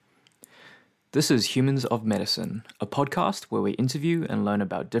This is Humans of Medicine, a podcast where we interview and learn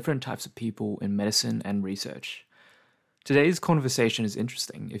about different types of people in medicine and research. Today's conversation is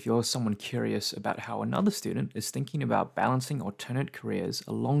interesting if you're someone curious about how another student is thinking about balancing alternate careers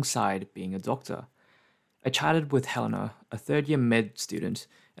alongside being a doctor. I chatted with Helena, a third year med student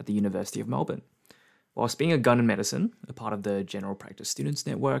at the University of Melbourne. Whilst being a gun in medicine, a part of the General Practice Students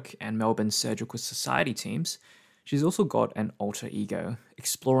Network and Melbourne Surgical Society teams, she's also got an alter ego,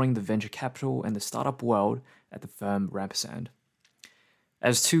 exploring the venture capital and the startup world at the firm Rampersand.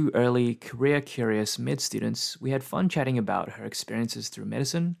 As two early career curious med students, we had fun chatting about her experiences through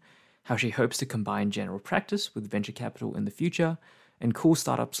medicine, how she hopes to combine general practice with venture capital in the future, and cool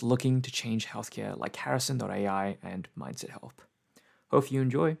startups looking to change healthcare like Harrison.ai and Mindset Health. Hope you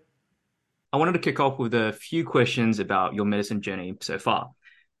enjoy. I wanted to kick off with a few questions about your medicine journey so far.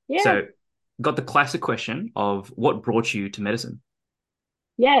 Yeah, So, got the classic question of what brought you to medicine?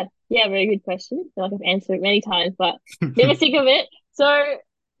 yeah, very good question. I feel like I've answered it many times, but never sick of it. So,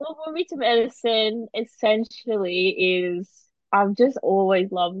 what brought me to medicine essentially is I've just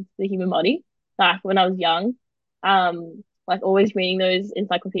always loved the human body. Like when I was young, like always reading those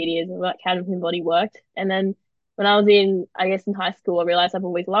encyclopedias and like how the human body worked. And then when I was in high school, I realized I've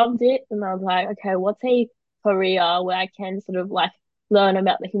always loved it, and I was like, okay, what's a career where I can sort of like learn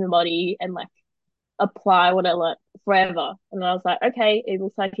about the human body and like apply what I learned forever. And I was like, okay, it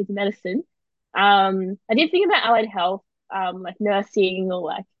looks like it's medicine. I did think about allied health, like nursing or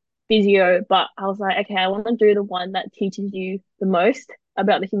like physio, but I was like, okay, I want to do the one that teaches you the most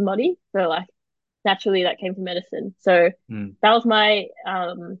about the human body. So like naturally that came from medicine. So Hmm, that was my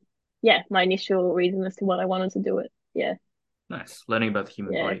yeah, my initial reason as to what I wanted to do it. Yeah. nice. Learning about the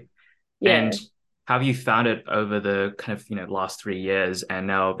human Yeah. body. And Yeah. how have you found it over the kind of, last 3 years? And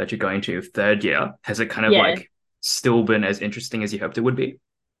now that you're going to third year, has it kind of Yeah. like still been as interesting as you hoped it would be?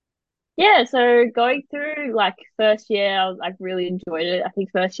 Yeah, so going through like first year, I was like really enjoyed it. I think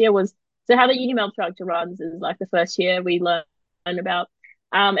first year was so how the UniMel structure runs is like the first year we learn about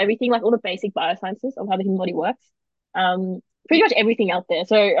everything like all the basic biosciences of how the human body works. Pretty much everything out there.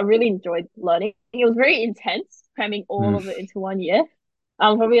 So I really enjoyed learning. It was very intense, cramming all Hmm. of it into one year.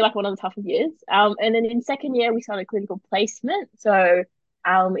 Probably like one of the toughest years. And then in second year we started clinical placement. So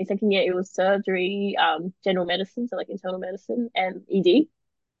in second year it was surgery, general medicine, so like internal medicine and ED.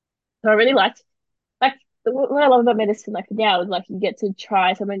 So I really liked like what I love about medicine like now is like you get to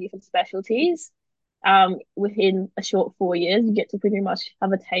try so many different specialties. Within a short 4 years, you get to pretty much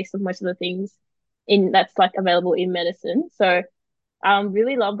have a taste of most of the things in that's like available in medicine. So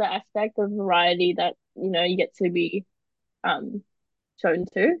really love that aspect of variety that you get to be um shown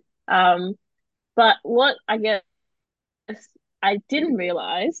to. Um, but what I guess I didn't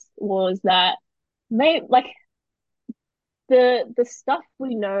realize was that may like the stuff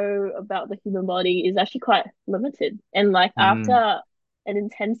we know about the human body is actually quite limited. And like after Hmm. an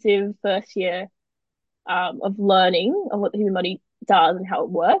intensive first year of learning of what the human body does and how it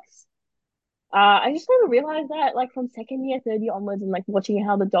works, I just sort of realized that like from second year, third year onwards, and like watching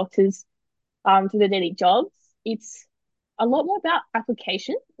how the doctors do their daily jobs, it's a lot more about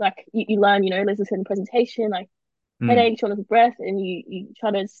application. Like you learn, there's a certain presentation, like Hmm. headache, shortness of breath, and you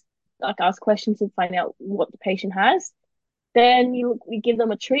try to like ask questions to find out what the patient has. Then you give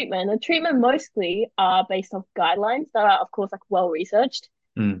them a treatment. The treatment mostly are based off guidelines that are, of course, like well researched.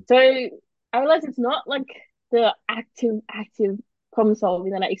 Hmm. So I realized it's not like the active problem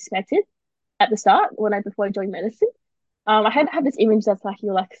solving that I expected at the start when I before I joined medicine. I had this image that's like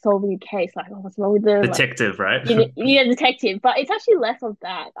you're like solving a case, like oh, what's wrong with them? Like Detective, right? you're a detective, but it's actually less of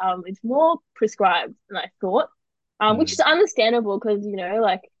that. It's more prescribed than I thought, which is Hmm. understandable because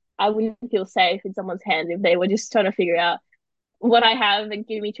like I wouldn't feel safe in someone's hands if they were just trying to figure out what I have and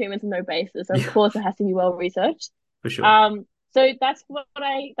give me treatments on no basis. Of Yeah, course, it has to be well researched. for sure. So that's what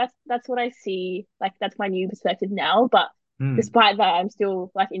I see. Like that's my new perspective now. But Hmm. despite that, I'm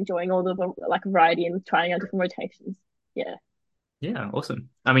still like enjoying all the like variety and trying out different rotations. Yeah, Yeah, awesome.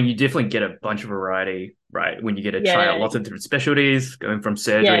 I mean, you definitely get a bunch of variety, right? When you get to try out yeah, lots of different specialties, going from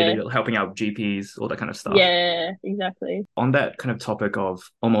surgery yeah, to helping out GPs, all that kind of stuff. yeah, exactly. On that kind of topic of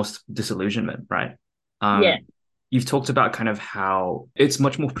almost disillusionment, right? Yeah, Um, you've talked about kind of how it's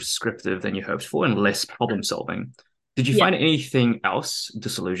much more prescriptive than you hoped for and less problem solving. Did you yeah. find anything else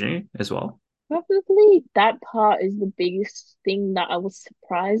disillusioning as well? Probably that part is the biggest thing that I was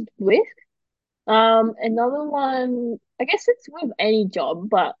surprised with. Another one, I guess it's with any job,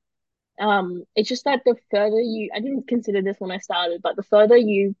 but it's just that the further I didn't consider this when I started, but the further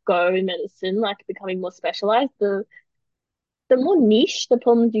you go in medicine, like becoming more specialized, the more niche the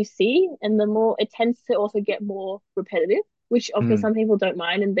problems you see, and the more it tends to also get more repetitive, which of course Mm, some people don't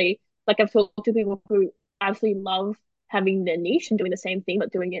mind and they like I've talked to people who absolutely love having their niche and doing the same thing,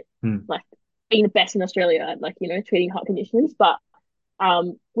 but doing it Mm. like being the best in Australia at like, treating heart conditions. But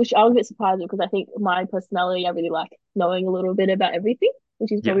which I was a bit surprised because I think my personality, I really like knowing a little bit about everything,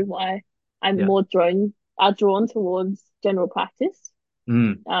 which is Yeah. probably why I'm Yeah. more drawn towards general practice.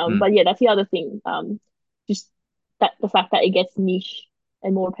 Mm. Mm. But yeah, that's the other thing. Just that the fact that it gets niche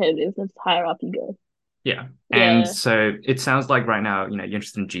and more repetitive the higher up you go. Yeah. And Yeah, so it sounds like right now, you're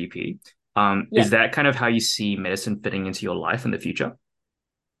interested in GP. yeah, Is that kind of how you see medicine fitting into your life in the future?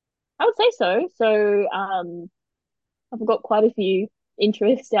 I would say so. So, I've got quite a few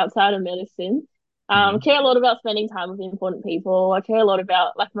interests outside of medicine. I Hmm. care a lot about spending time with important people. I care a lot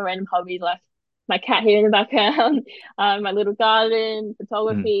about like my random hobbies, like my cat here in the background, my little garden, Mm.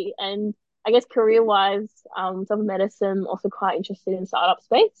 photography, and I guess career-wise, some medicine, also quite interested in startup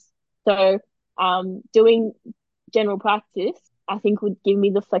space. So, doing general practice, I think would give me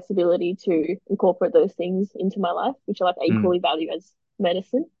the flexibility to incorporate those things into my life, which I like Mm. equally value as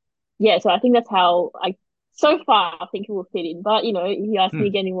medicine. Yeah, so I think that's how I so far I think it will fit in. But if you ask me Mm.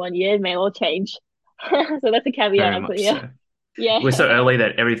 again in 1 year, it may all change. So that's a caveat Very I put much here. so. Yeah. We're so early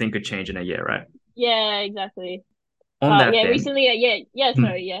that everything could change in a year, right? Yeah, exactly. On But that yeah, then. recently, yeah, Mm.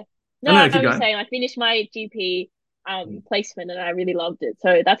 sorry, yeah. Oh, No, no, keep I was going. saying I finished my GP Mm. placement and I really loved it.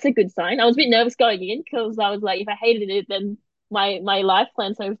 So that's a good sign. I was a bit nervous going in because I was like, if I hated it, then my life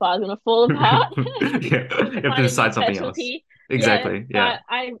plan so far is gonna fall apart. Yeah, To you have to find a new decide something else. specialty. Yeah, Exactly. Yeah. but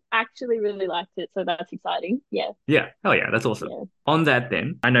I actually really liked it, so that's exciting. Yeah, Yeah. Hell yeah. That's awesome. yeah, On that,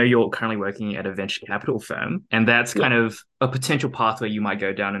 then, I know you're currently working at a venture capital firm, and that's yeah, kind of a potential pathway you might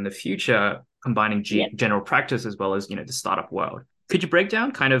go down in the future, combining yeah, general practice as well as, the startup world. Could you break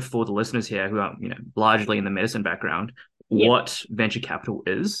down kind of for the listeners here who are, largely in the medicine background, yeah. what venture capital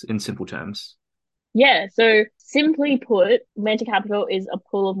is in simple terms? Yeah, so simply put, venture capital is a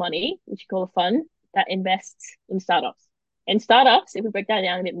pool of money, which you call a fund, that invests in startups. And startups, if we break that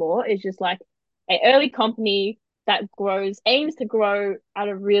down a bit more, is just like an early company that aims to grow at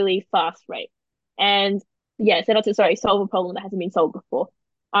a really fast rate. And yeah, set out to, sorry, solve a problem that hasn't been solved before.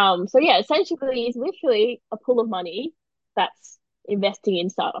 So yeah, essentially it's literally a pool of money that's investing in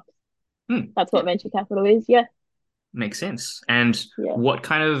startups. Hmm. That's Yeah, what venture capital is. Yeah. makes sense. And Yeah. what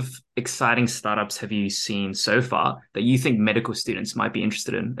kind of exciting startups have you seen so far that you think medical students might be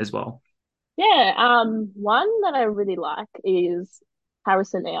interested in as well? Yeah, one that I really like is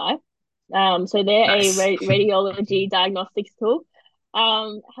Harrison AI. So they're a Nice. radiology diagnostics tool,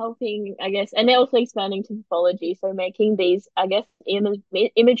 helping, I guess, and they're also expanding to pathology. So making these, I guess,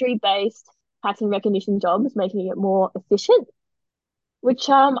 imagery-based pattern recognition jobs, making it more efficient, which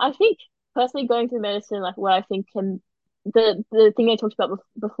I think personally going through medicine, like where I think can the thing I talked about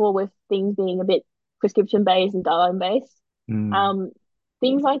before with things being a bit prescription based and guideline based, Mm. um,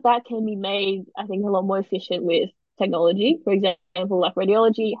 things like that can be made, I think, a lot more efficient with technology. For example, like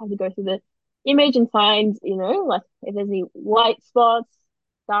radiology, you have to go through the image and find, like if there's any white spots,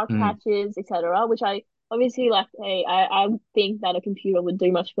 dark Mm. patches, etc. Which I obviously like. I think that a computer would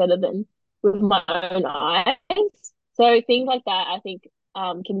do much better than with my own eyes. So things like that, I think,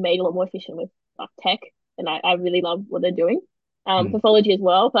 can be made a lot more efficient with like tech, and I really love what they're doing. Mm. Pathology as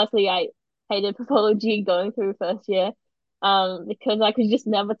well. Personally, I hated pathology going through first year, because I could just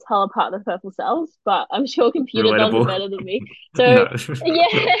never tell apart the purple cells. But I'm sure computer does it Relatable. better than me. So No, yeah,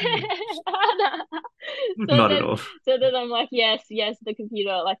 so not at then all. so then I'm like, yes, yes, the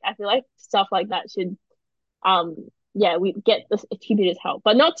computer. Like I feel like stuff like that should um yeah, we get the computers help,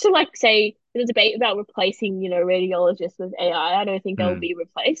 but not to like say there's a debate about replacing, radiologists with AI. I don't think they'll Mm. be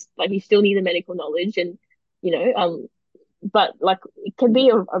replaced. Like you still need the medical knowledge and you know, but like it can be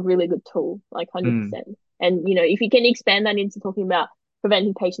a really good tool, like Mm. 100%. And if you can expand that into talking about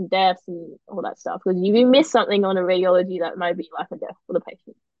preventing patient deaths and all that stuff, because if you miss something on a radiology, that might be life or death for the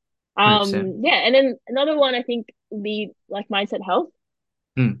patient. 100%. Yeah, and then another one I think would be like mindset health.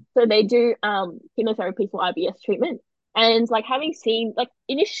 Mm. So they do chemotherapy for IBS treatment. And like having seen like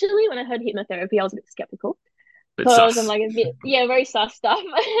initially when I heard hypnotherapy, I was a bit skeptical Bit because I'm sus. like a bit, yeah, very sus stuff.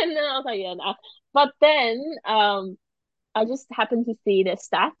 And then I was like, yeah, nah. But then I just happened to see their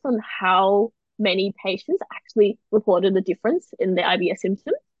stats on how many patients actually reported the difference in their IBS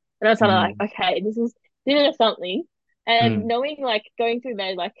symptoms. And I was sort of Mm. like, okay, this is something. And Mm. knowing like going through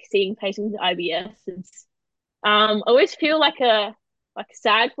med, like seeing patients with IBS, it's I always feel like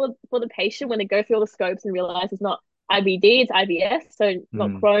sad for the patient when they go through all the scopes and realize it's not IBD, it's IBS, so not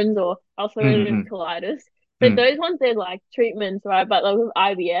Mm. Crohn's or Mm. ulcerative Mm. colitis. So Mm. those ones they're like treatments, right? But like with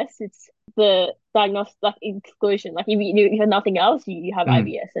IBS, it's the diagnostic like exclusion. Like if you have nothing else, you have Mm.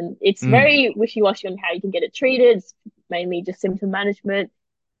 IBS, and it's Mm. very wishy washy on how you can get it treated. It's mainly just symptom management.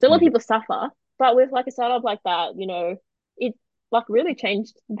 So a lot of Mm, people suffer, but with like a startup like that, it like really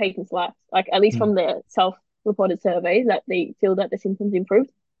changed the patient's life. Like at least mm, from their self-reported surveys that they feel that the symptoms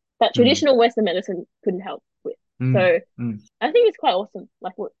improved that mm, traditional Western medicine couldn't help with. mm, So mm, I think it's quite awesome,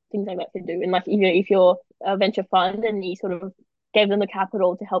 like what things like that can do. And like if you're a venture fund and you sort of gave them the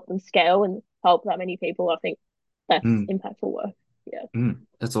capital to help them scale and help that many people, I think that's mm, impactful work. Yeah.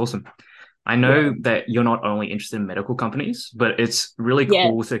 That's awesome. I Yeah. know that you're not only interested in medical companies, but it's really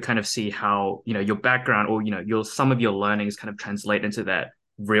Yeah. cool to kind of see how, your background or, your some of your learnings kind of translate into that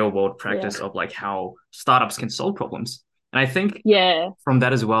real world Yeah. practice of like how startups can solve problems. And I think Yeah. from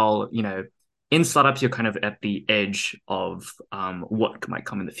that as well, in startups, you're kind of at the edge of what might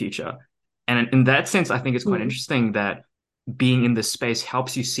come in the future. And in that sense, I think it's quite Mm. interesting that being in this space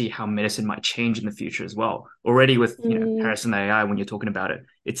helps you see how medicine might change in the future as well. Already with, Mm. Harrison AI, when you're talking about it,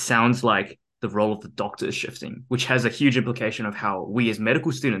 it sounds like the role of the doctor is shifting, which has a huge implication of how we as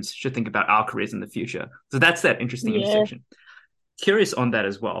medical students should think about our careers in the future. So that's that interesting Yeah. intersection. Curious on that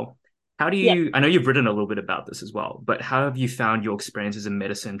as well. How do Yeah. you, I know you've written a little bit about this as well, but how have you found your experiences in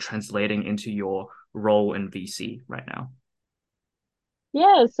medicine translating into your role in VC right now?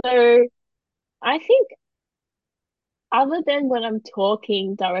 Yeah. So I think other than when I'm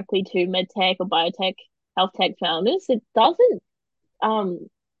talking directly to medtech or biotech, health tech founders, it doesn't um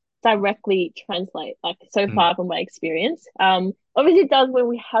directly translate like so Mm, far from my experience. Obviously it does when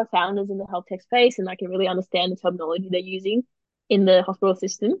we have founders in the health tech space and I can really understand the terminology they're using in the hospital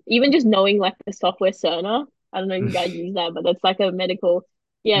system. Even just knowing like the software Cerner. I don't know if you guys mm, use that, but that's like a medical,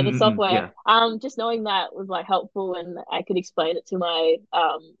 yeah, the software. yeah. Just knowing that was like helpful and I could explain it to my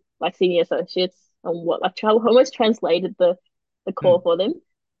like senior associates on what like almost translated the core Mm, for them.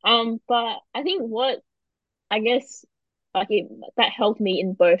 But I think what I guess like that helped me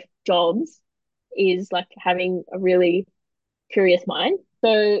in both jobs is like having a really curious mind.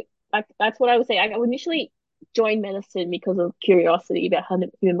 So like that's what I would say. I initially joined medicine because of curiosity about how the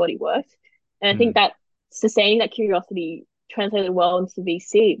human body works, and I think mm, that sustaining that curiosity translated well into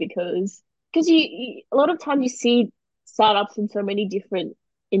VC because you a lot of times you see startups in so many different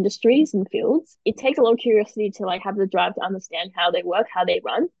industries and fields. It takes a lot of curiosity to like have the drive to understand how they work, how they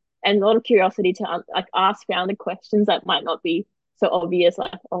run, and a lot of curiosity to like ask founder questions that might not be so obvious,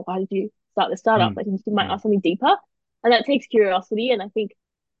 like, oh, why did you start the startup? mm, Like you might mm, ask something deeper and that takes curiosity. And I think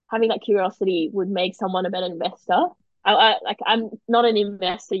having that curiosity would make someone a better investor. Like I'm not an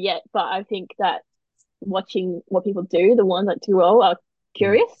investor yet, but I think that watching what people do, the ones that do well are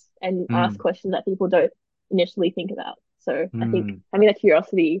mm, curious and ask mm, questions that people don't initially think about. So I think mm. having that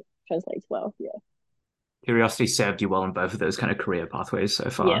curiosity translates well. Yeah. Curiosity served you well in both of those kind of career pathways so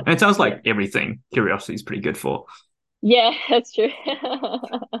far. Yeah. And it sounds Yeah. like everything curiosity is pretty good for. Yeah, that's true.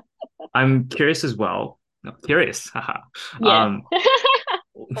 I'm curious as well. No, curious. Haha. Yeah. Um,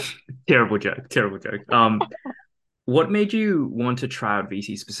 terrible joke. Terrible joke. What made you want to try out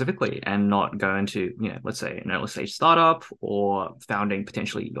VC specifically and not go into, let's say an early stage startup or founding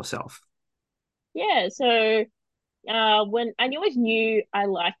potentially yourself? Yeah. So when I always knew I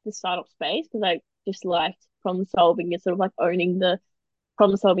liked the startup space because I just liked problem solving and sort of like owning the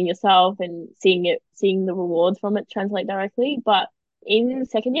problem solving yourself and seeing the rewards from it translate directly. But in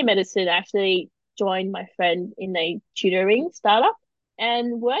second year medicine, I actually joined my friend in a tutoring startup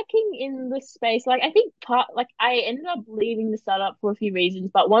and working in the space. Like I think part like I ended up leaving the startup for a few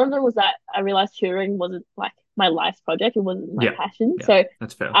reasons, but one of them was that I realized tutoring wasn't like my life's project. It wasn't my Yeah. passion. Yeah. So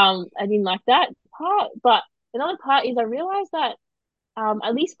That's fair. I didn't like that part. But another part is I realized that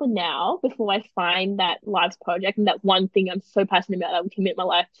at least for now, before I find that life's project and that one thing I'm so passionate about, I would commit my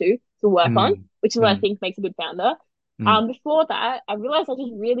life to work on, Mm, which is what I mm, think makes a good founder. mm, Before that, I realized I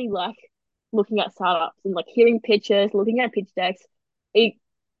just really like looking at startups and like hearing pitches, looking at pitch decks. It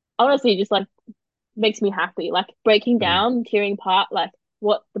honestly just like makes me happy. Like breaking mm, down, tearing apart, like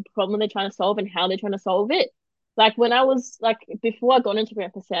what the problem they're trying to solve and how they're trying to solve it. Like when I was like before I got into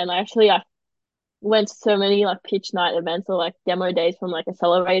Grant%, I actually like went to so many like pitch night events or like demo days from like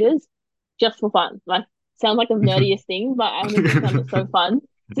accelerators just for fun. Like sounds like the nerdiest thing, but I honestly found it so fun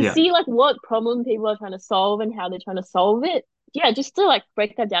to yeah. see like what problem people are trying to solve and how they're trying to solve it. Yeah, just to like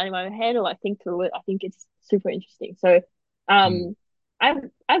break that down in my head or like think through it. I think it's super interesting. So Mm,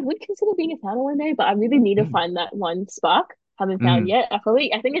 um I would consider being a founder one day, but I really need to mm, find that one spark. Haven't found mm, yet. I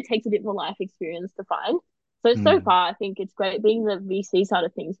think it takes a bit more life experience to find. So mm. far I think it's great being the VC side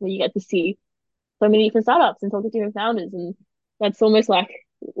of things where you get to see so many different startups and talk to different founders. And that's almost like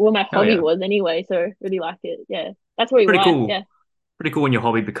what my Oh hobby yeah. was anyway. So really like it. Yeah. That's really Pretty why. cool. Yeah. Pretty cool when your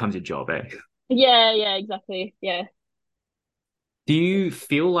hobby becomes your job, eh? Yeah. Yeah. Exactly. Yeah. Do you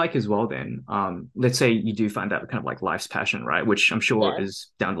feel like as well then, let's say you do find that kind of like life's passion, right? Which I'm sure Yeah. is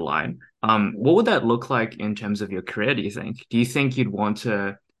down the line. Yeah. What would that look like in terms of your career, do you think? Do you think you'd want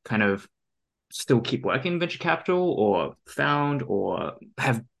to kind of still keep working in venture capital or found or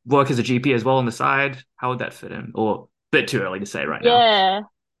have work as a GP as well on the side? How would that fit in? Or a bit too early to say right now. Yeah.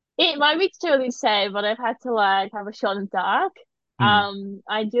 It might be too early to say, but I've had to like have a shot in the dark. Mm,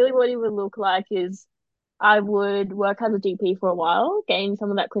 Ideally what it would look like is I would work as a GP for a while, gain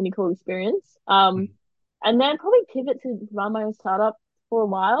some of that clinical experience. mm, And then probably pivot to run my own startup for a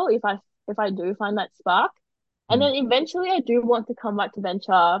while if I do find that spark. And mm. then eventually I do want to come back to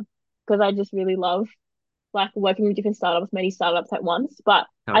venture because I just really love like working with different startups, many startups at once. But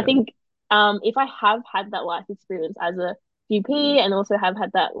Hell I yeah. think if I have had that life experience as a GP and also have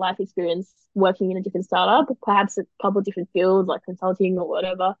had that life experience working in a different startup, perhaps a couple of different fields like consulting or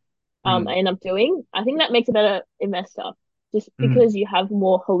whatever I Mm, end up doing, I think that makes a better investor just mm. because you have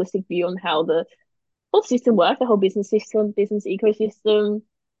more holistic view on how the whole system works, the whole business system, business ecosystem,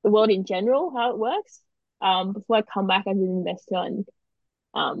 the world in general, how it works. Before I come back as an investor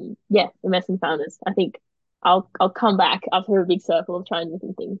and yeah, invest in founders. I think I'll come back after a big circle of trying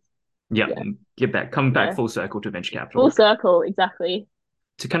different things. Yeah, Yeah, and come back yeah. full circle to venture Full capital. circle, exactly.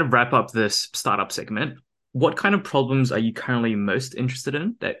 To kind of wrap up this startup segment, what kind of problems are you currently most interested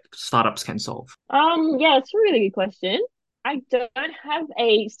in that startups can solve? Yeah, it's a really good question. I don't have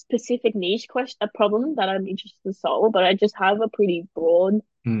a specific niche question, a problem that I'm interested to solve, but I just have a pretty broad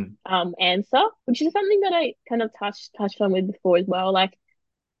Mm, answer, which is something that I kind of touched on with before as well. Like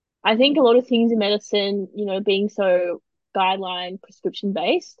I think a lot of things in medicine, being so guideline prescription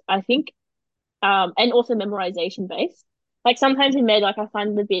based, I think and also memorization based. Like sometimes in med, like I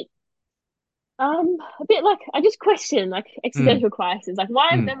find it a bit like I just question like mm, existential crisis. Like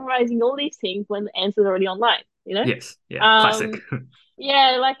why am I mm. memorizing all these things when the answer's already online, you know? Yes, yeah, classic. Um,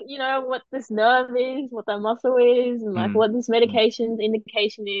 yeah, like what this nerve is, what that muscle is, and like Mm, what this mm, medication's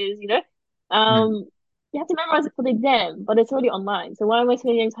indication is. mm. Um, you have to memorize it for the exam, but it's already online. So why am I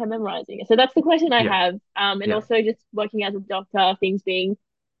spending time memorizing it? So that's the question I Yeah, have. And yeah. also just working as a doctor, things being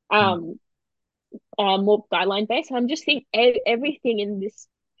Mm, um more guideline based. I'm just think everything in this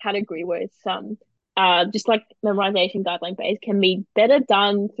category where it's just like memorization guideline based can be better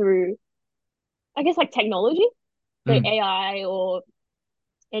done through I guess like technology, so mm, AI or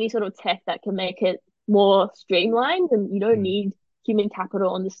any sort of tech that can make it more streamlined, and you don't mm, need human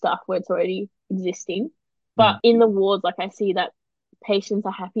capital on the stuff where it's already existing. But mm, in the wards, like I see that patients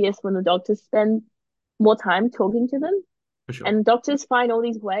are happiest when the doctors spend more time talking to them. for sure. And doctors find all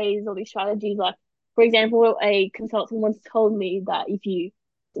these ways, all these strategies. Like, for example, a consultant once told me that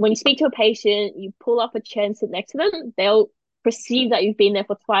when you speak to a patient, you pull up a chair and sit next to them, they'll perceive that you've been there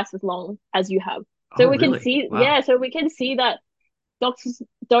for twice as long as you have. Oh, So we can really? see, Wow. yeah, so we can see that doctors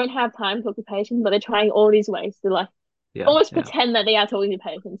don't have time to talk to patients, but they're trying all these ways to like Yeah, almost yeah, pretend that they are talking to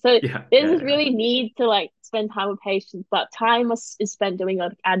patients. So yeah, there's yeah, this yeah. really need to like spend time with patients, but is spent doing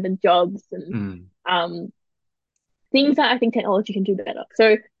like admin jobs and Mm, um things that I think technology can do better.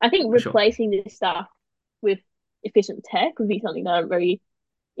 So I think for sure. replacing this stuff with efficient tech would be something that I'm very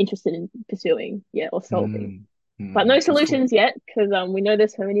interested in pursuing, yeah, or solving. Mm, But no That's cool. solutions yet because we know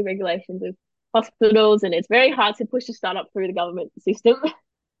there's so many regulations with hospitals and it's very hard to push a startup through the government system.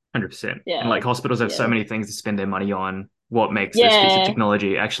 100%. And Yeah, like hospitals have so yeah, many things to spend their money on. What makes this piece of yeah,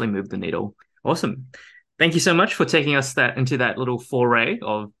 technology actually move the needle? Awesome. Thank you so much for taking us that into that little foray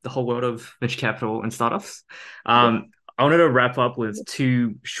of the whole world of venture capital and startups. yes, I wanted to wrap up with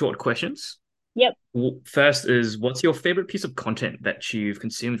two short questions. yep. First is, what's your favorite piece of content that you've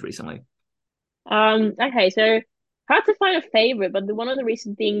consumed recently? Okay, so hard to find a favorite, but one of the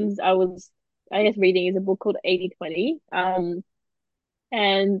recent things I guess, reading is a book called 80/20.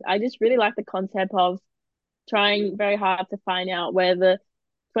 And I just really like the concept of trying very hard to find out where the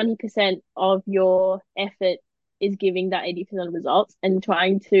 20% of your effort is giving that 80% of results and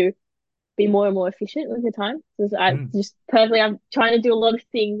trying to be more and more efficient with your time. Because I Mm, just personally, I'm trying to do a lot of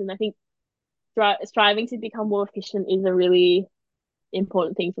things, and I think striving to become more efficient is a really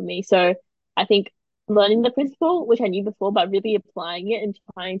important thing for me. So I think learning the principle, which I knew before, but really applying it and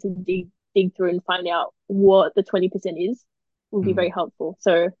trying to dig through and find out what the 20% is would be very mm, helpful.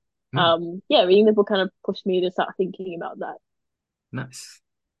 So mm. yeah, reading the book kind of pushed me to start thinking about that. Nice.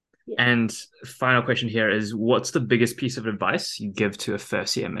 Yeah. And final question here is, what's the biggest piece of advice you give to a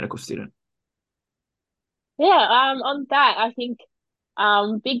first year medical student? Yeah, on that, I think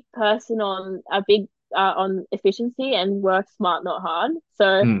big person on efficiency and work smart, not hard.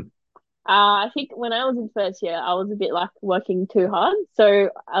 So Mm, I think when I was in first year, I was a bit like working too hard. So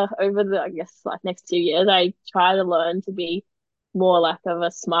over the, I guess, like next 2 years, I try to learn to be more like of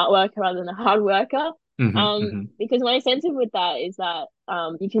a smart worker rather than a hard worker. Hmm. Because my incentive with that is that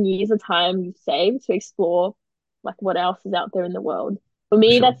you can use the time you've saved to explore like what else is out there in the world. For For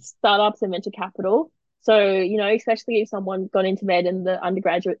me, sure. that's startups and venture capital. So, especially if someone got into med and the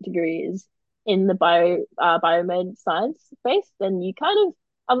undergraduate degree is in the biomed science space, then you kind of,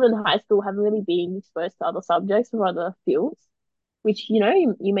 other than high school, haven't really been exposed to other subjects or other fields, which you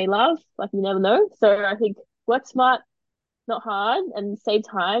may love, like you never know. So I think work smart, not hard, and save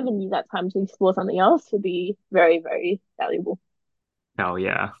time and use that time to explore something else would be very, very valuable. Hell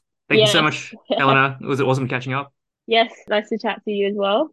yeah. Thank you so Yes. much, Helena. It was awesome catching up. Yes, nice to chat to you as well.